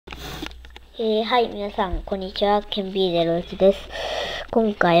はい、皆さん、こんにちは。ケンビーゼロイチです。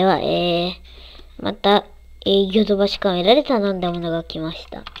今回は、また、ヨドバシカメラで頼んだものが来まし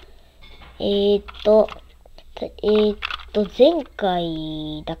た。前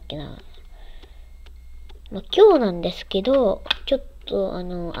回だっけな。今日なんですけど、ちょっと、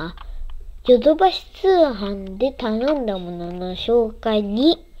ヨドバシ通販で頼んだものの紹介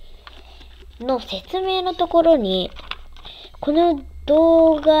2の説明のところに、この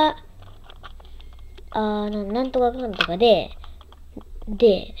動画、なんとかかんとか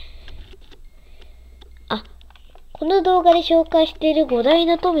この動画で紹介している5台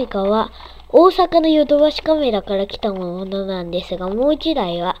のトミカは、大阪のヨドバシカメラから来たものなんですが、もう1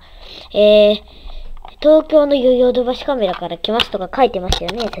台は、東京のヨドバシカメラから来ますとか書いてました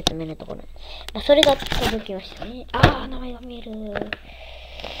よね、説明のところに。それが届きましたね。名前が見える。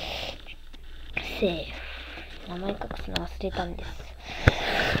セーフ。名前隠すの忘れたんです。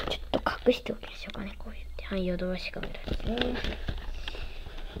ちょっと隠しておきましょうかね、こうやって。はい、ヨドバシカメラですね。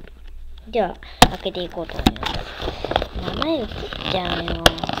では、開けていこうと思います。名前映っちゃうよ。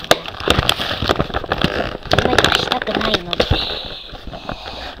名前出したくないので。絶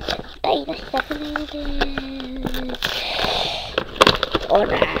対出したくないので。ほら。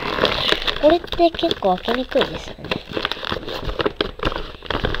これって結構開けにくいですよね。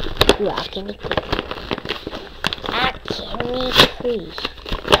うわ、開けにくい。開けにくい。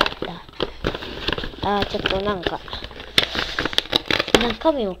ちょっとなんか、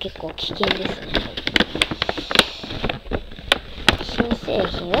中身も結構危険ですね。新製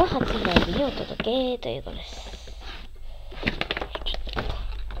品を発売日にお届けということです。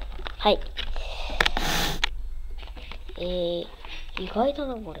はい。意外だ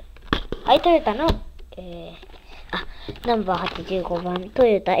な、これ。はい、トヨタの、ナンバー85番、ト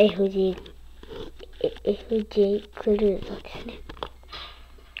ヨタ FJ クルーザーですね。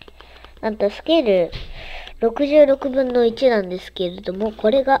なんとスケール66分の1なんですけれども、こ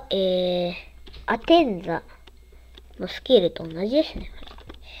れが、アテンザのスケールと同じですね。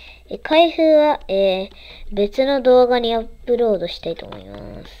開封は、別の動画にアップロードしたいと思い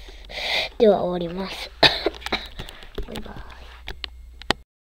ます。では終わります。バイバイ。